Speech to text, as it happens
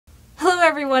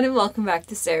everyone and welcome back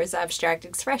to Sarah's Abstract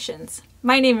Expressions.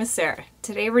 My name is Sarah.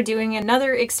 Today we're doing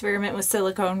another experiment with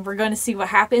silicone. We're going to see what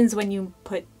happens when you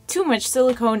put too much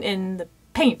silicone in the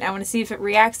paint. I want to see if it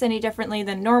reacts any differently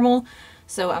than normal.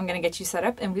 So I'm going to get you set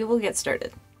up and we will get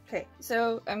started. Okay,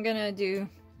 so I'm going to do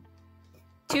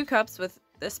 2 cups with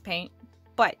this paint.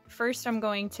 But first I'm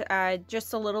going to add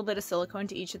just a little bit of silicone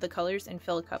to each of the colors and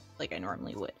fill a cup like I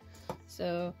normally would.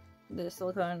 So the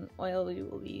silicone oil we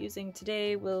will be using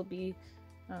today will be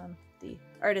the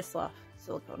Artist Loft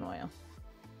silicone oil.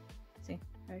 See,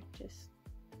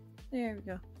 there we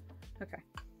go. Okay.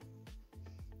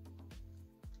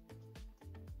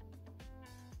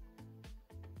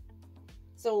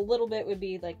 So a little bit would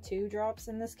be like 2 drops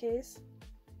in this case.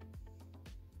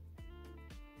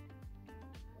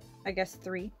 I guess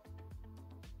 3.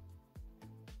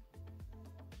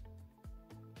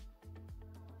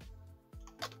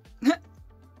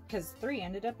 Because 3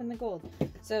 ended up in the gold.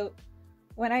 So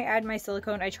when I add my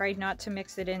silicone, I tried not to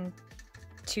mix it in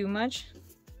too much.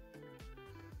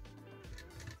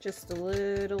 Just a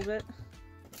little bit.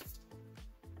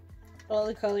 All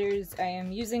the colors I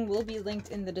am using will be linked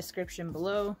in the description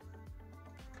below.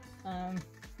 I'm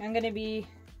gonna be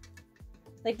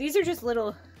like, these are just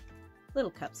little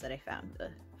cups that I found, the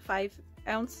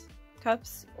 5-ounce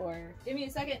cups, or give me a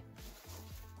second,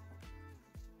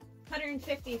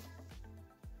 150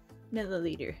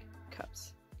 milliliter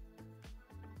cups.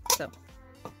 So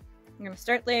I'm gonna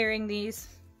start layering these.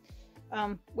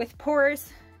 With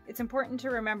pours, it's important to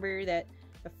remember that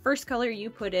the first color you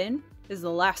put in is the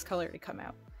last color to come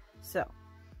out. So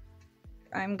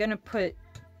I'm gonna put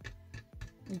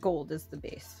gold as the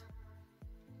base.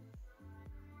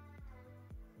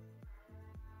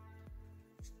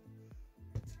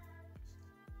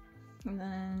 And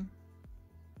then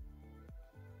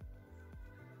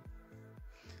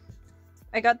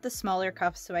I got the smaller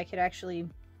cups so I could actually,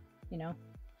 you know,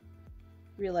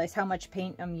 realize how much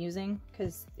paint I'm using,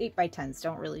 because 8x10s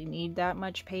don't really need that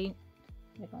much paint.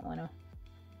 I don't want to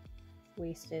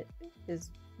waste it as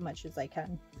much as I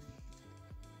can.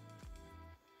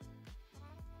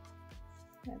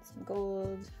 Add some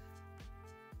gold.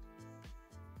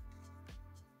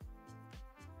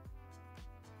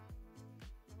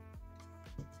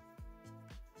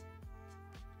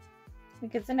 I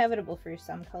think it's inevitable for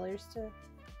some colors to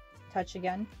touch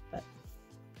again, but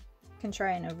I can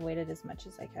try and avoid it as much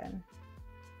as I can.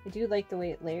 I do like the way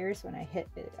it layers when I hit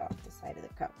it off the side of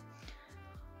the cup.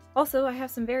 Also, I have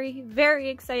some very, very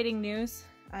exciting news.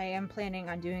 I am planning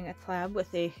on doing a collab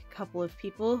with a couple of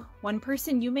people. One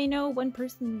person you may know, one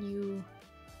person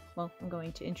well, I'm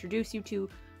going to introduce you to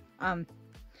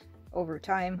over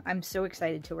time. I'm so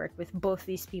excited to work with both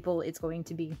these people. It's going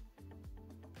to be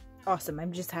awesome. I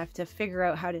just have to figure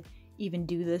out how to even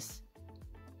do this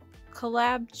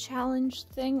collab challenge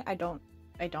thing. I don't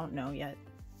know yet.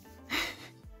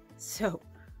 So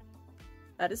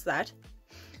that is that.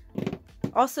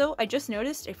 Also, I just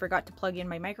noticed I forgot to plug in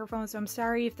my microphone, so I'm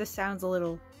sorry if this sounds a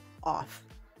little off.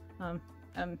 I'm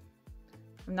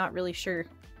not really sure.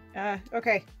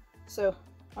 Okay, so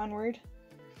onward.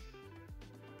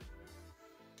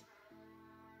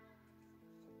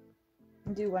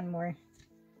 I'll do one more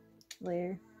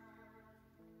layer.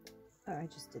 Oh, I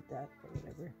just did that, but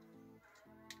whatever.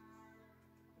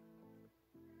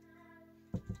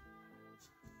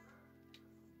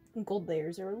 Gold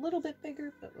layers are a little bit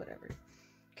bigger, but whatever.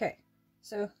 Okay,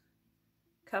 so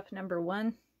cup number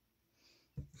 1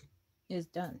 is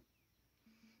done.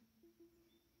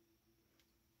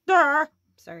 Ah!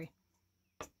 Sorry.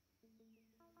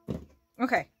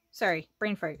 Okay, sorry,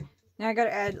 brain fart. Now I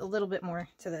gotta add a little bit more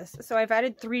to this. So I've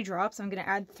added 3 drops. I'm gonna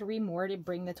add 3 more to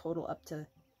bring the total up to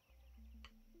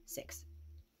 6.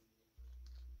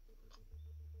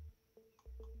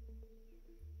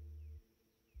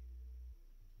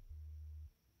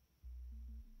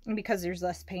 And because there's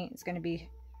less paint, it's gonna be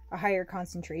a higher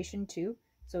concentration too.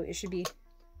 So it should be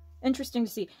interesting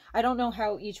to see. I don't know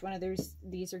how each one of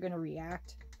these are gonna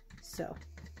react. So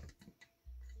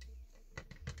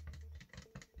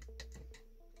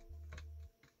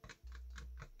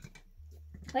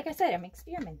like I said, I'm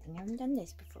experimenting. I haven't done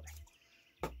this before.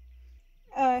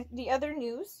 The other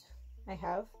news I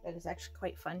have that is actually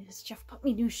quite fun is Jeff bought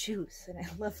me new shoes, and I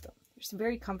love them. They're just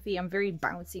very comfy. I'm very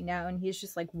bouncy now, and he's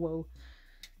just like, whoa.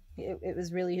 It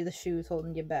was really the shoes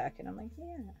holding you back, and I'm like,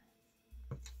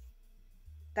 yeah.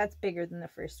 That's bigger than the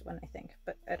first one, I think,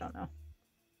 but I don't know.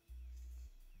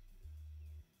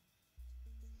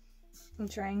 I'm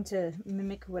trying to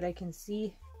mimic what I can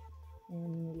see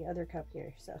in the other cup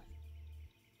here, so.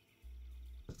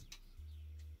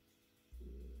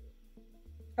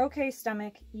 Okay,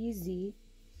 stomach, easy.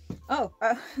 Oh,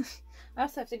 I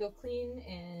also have to go clean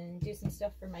and do some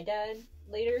stuff for my dad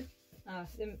later.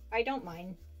 I don't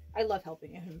mind. I love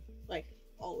helping him, like,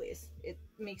 always. It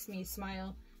makes me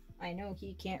smile. I know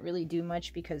he can't really do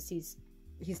much because he's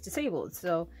disabled,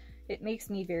 so it makes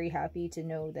me very happy to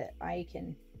know that I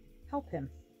can help him.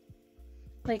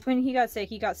 Like, when he got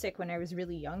sick when I was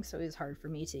really young, so it was hard for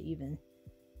me to even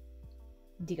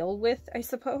deal with, I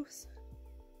suppose.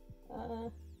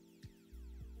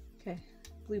 Okay,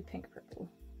 blue, pink, purple.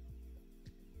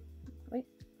 Wait,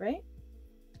 right?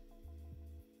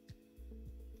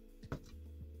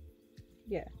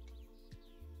 Yeah.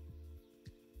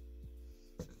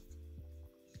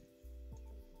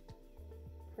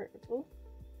 Purple.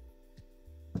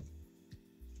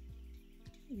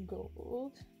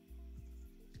 Gold.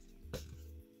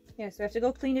 Yeah, so I have to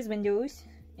go clean his windows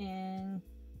and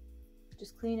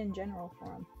just clean in general for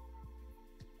him.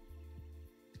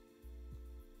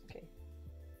 Okay.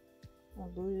 More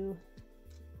blue.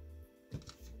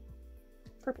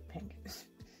 Purple, pink.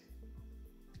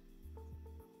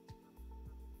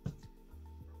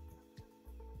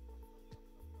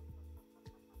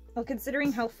 Well,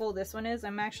 considering how full this one is,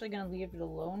 I'm actually going to leave it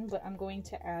alone, but I'm going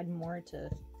to add more to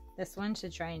this one to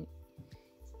try and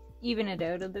even it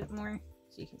out a bit more.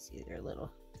 So you can see they're a little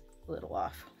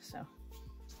off. So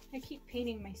I keep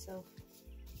painting myself.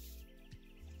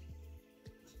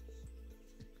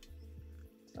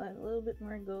 So add a little bit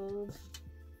more gold.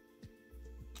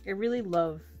 I really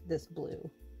love this blue.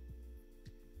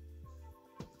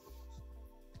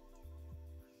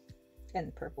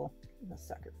 And purple. I'm a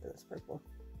sucker for this purple.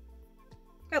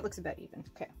 That looks about even.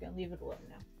 Okay, I'm gonna leave it alone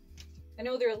now. I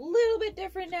know they're a little bit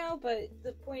different now, but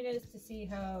the point is to see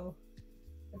how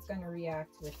it's gonna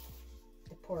react with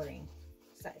the pouring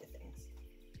side of things.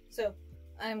 So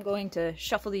I'm going to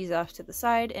shuffle these off to the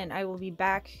side, and I will be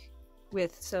back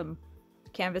with some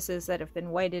canvases that have been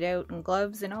whited out and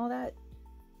gloves and all that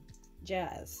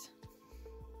jazz.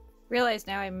 Realize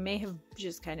now I may have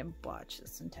just kind of botched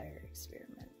this entire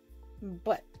experiment,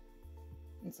 but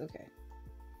it's okay.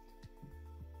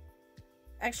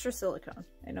 Extra silicone,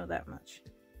 I know that much.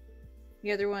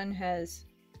 The other one has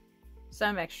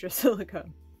some extra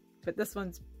silicone, but this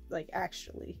one's like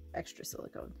actually extra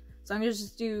silicone. So I'm gonna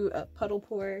just do a puddle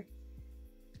pour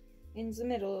in the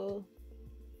middle.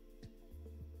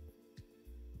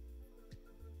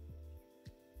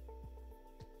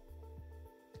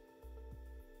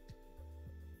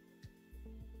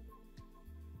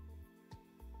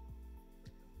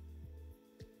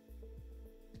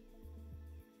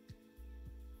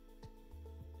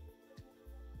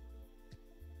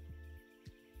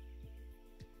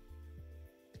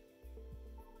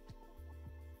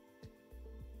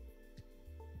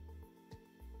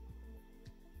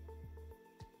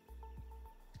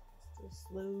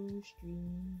 Slow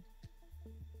stream.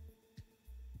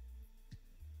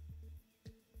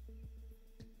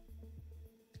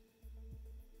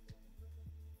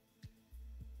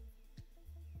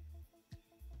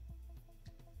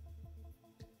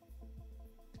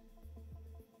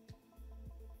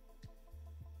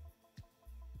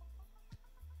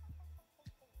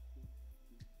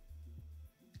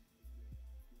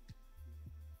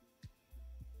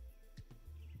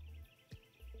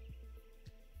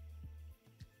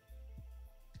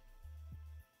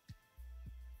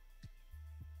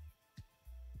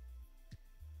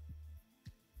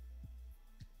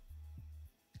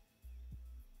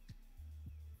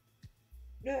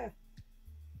 Yeah.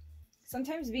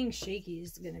 Sometimes being shaky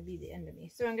is going to be the end of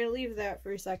me. So I'm going to leave that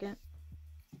for a second.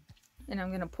 And I'm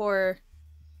going to pour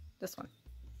this one.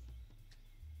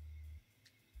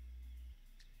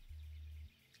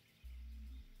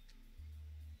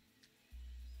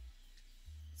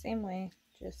 Same way,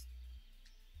 just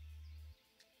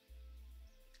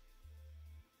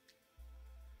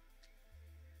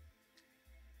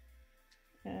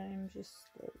I'm just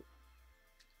slow.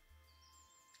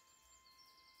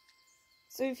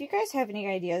 So if you guys have any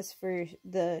ideas for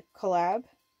the collab,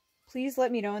 please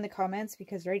let me know in the comments,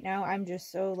 because right now I'm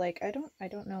just so like I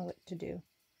don't know what to do.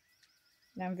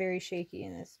 And I'm very shaky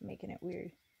and it's making it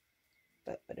weird.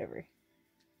 But whatever.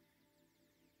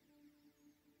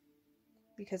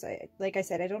 Because like I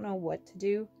said, I don't know what to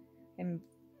do. I'm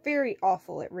very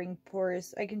awful at ring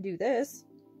pours. I can do this.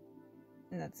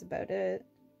 And that's about it.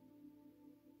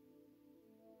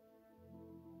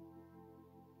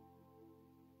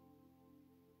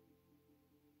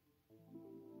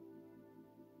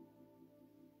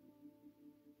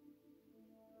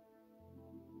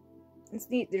 It's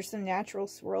neat. There's some natural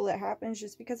swirl that happens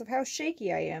just because of how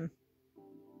shaky I am.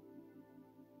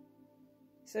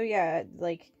 So yeah,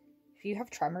 like, if you have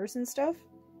tremors and stuff,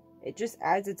 it just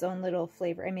adds its own little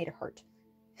flavor. I made a heart.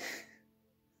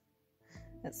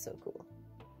 That's so cool.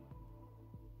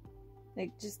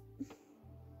 Like, just,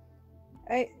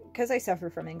 because I suffer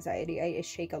from anxiety, I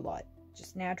shake a lot.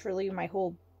 Just naturally, my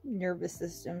whole nervous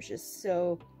system's just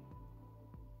so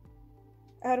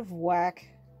out of whack,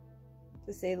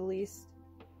 to say the least.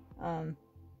 I'm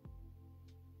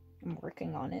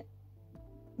working on it.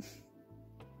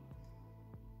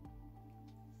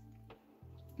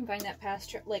 I find that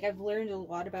like, I've learned a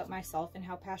lot about myself and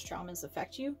how past traumas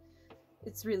affect you.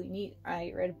 It's really neat.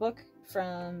 I read a book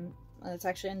from, it's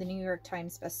actually on the New York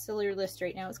Times bestseller list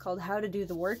right now. It's called How to Do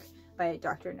the Work by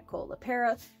Dr. Nicole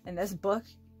LaPera. And this book,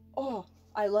 oh,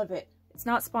 I love it. It's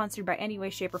not sponsored by any way,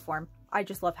 shape, or form. I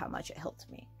just love how much it helped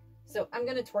me. So I'm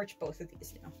going to torch both of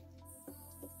these now.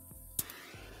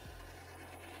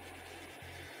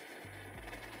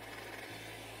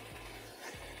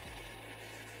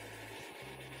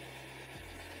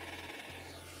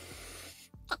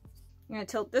 I'm going to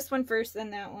tilt this one first, then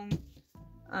that one.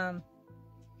 I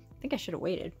think I should have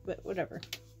waited, but whatever.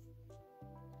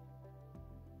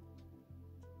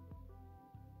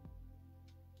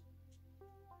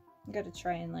 I gotta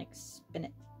try and like spin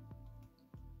it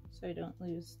so I don't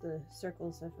lose the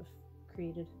circles I've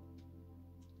created.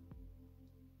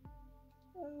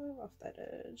 Oh, off that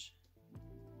edge.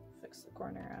 Fix the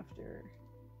corner after.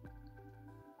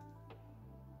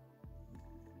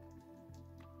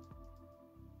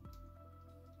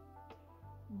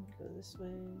 Go this way.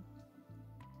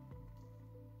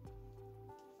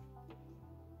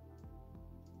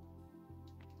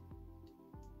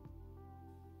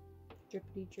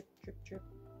 Drippity drip drip drip.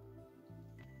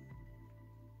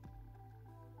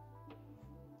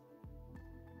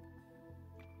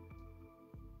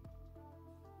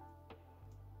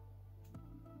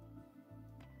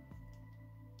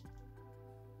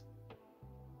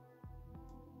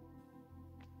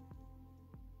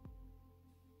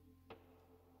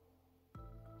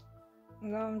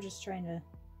 Well, I'm just trying to,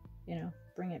 you know,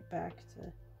 bring it back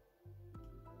to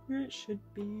where it should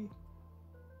be.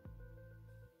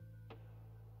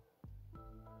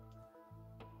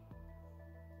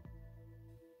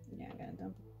 Yeah, I'm gonna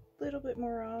dump a little bit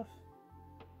more off.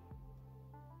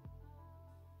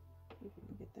 See if we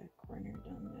can get that corner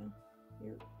done now.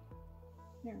 Here.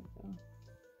 There we go.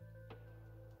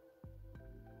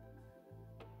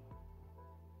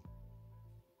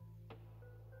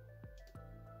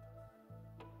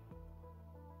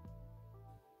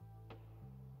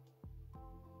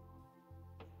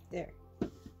 There.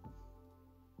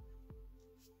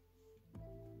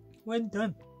 When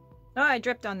done. Oh, I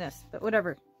dripped on this, but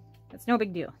whatever. That's no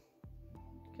big deal.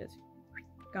 Because,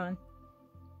 gone.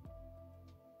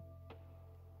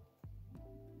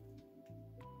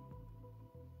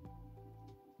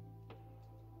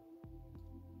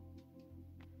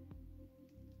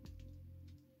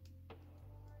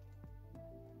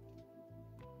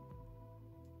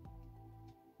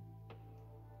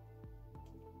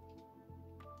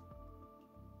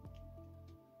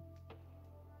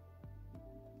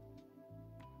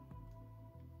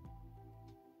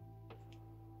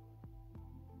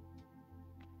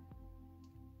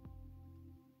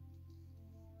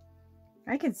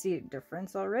 I can see a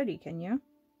difference already, can you?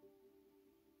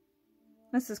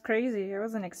 This is crazy. I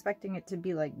wasn't expecting it to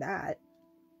be like that.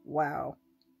 Wow.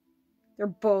 They're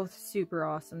both super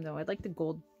awesome, though. I like the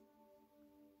gold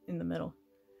in the middle.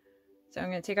 So I'm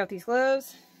going to take out these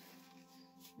gloves,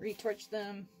 retorch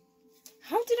them.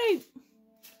 How did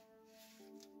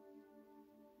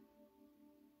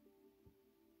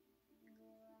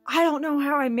I don't know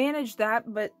how I managed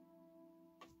that, but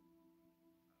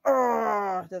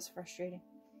oh, that's frustrating.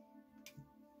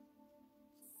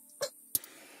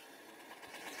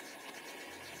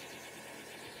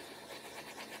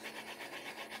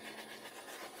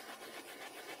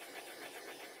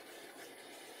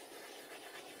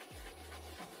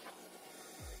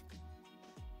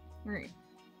 All right.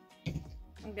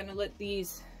 I'm gonna let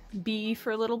these be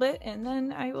for a little bit, and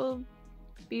then I will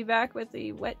be back with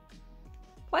the wet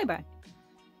flyby.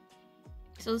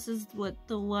 So this is what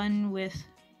the one with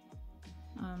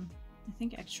I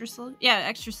think extra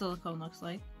silicone looks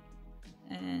like.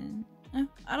 And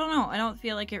I don't know, I don't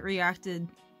feel like it reacted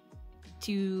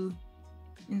too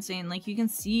insane. Like, you can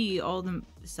see all the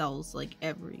cells like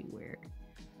everywhere.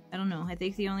 I don't know, I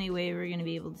think the only way we're gonna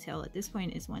be able to tell at this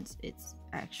point is once it's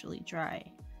actually dry.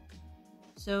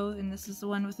 So, and this is the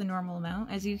one with the normal amount.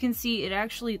 As you can see, it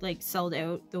actually like celled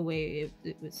out the way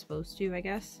it was supposed to, I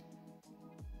guess.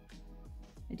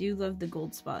 I do love the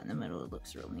gold spot in the middle, it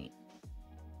looks real neat.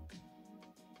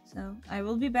 So I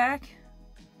will be back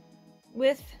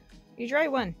with a dry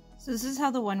one. So this is how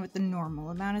the one with the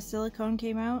normal amount of silicone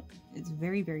came out. It's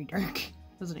very, very dark.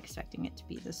 Wasn't expecting it to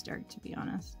be this dark, to be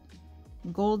honest.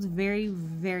 Gold's very,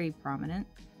 very prominent.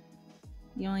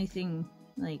 The only thing,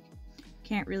 like,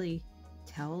 can't really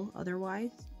tell otherwise.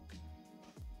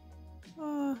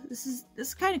 Oh, this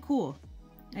is kind of cool.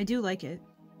 I do like it.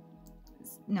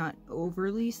 It's not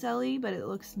overly selly, but it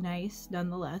looks nice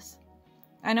nonetheless.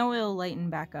 I know it'll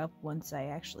lighten back up once I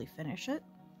actually finish it.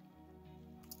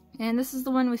 And this is the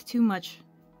one with too much,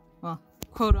 well,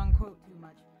 quote unquote too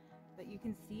much. But you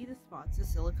can see the spots of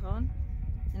silicone.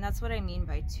 And that's what I mean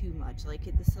by too much. Like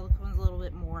the silicone's a little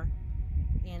bit more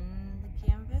in the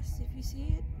canvas, if you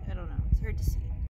see it. I don't know, it's hard to see.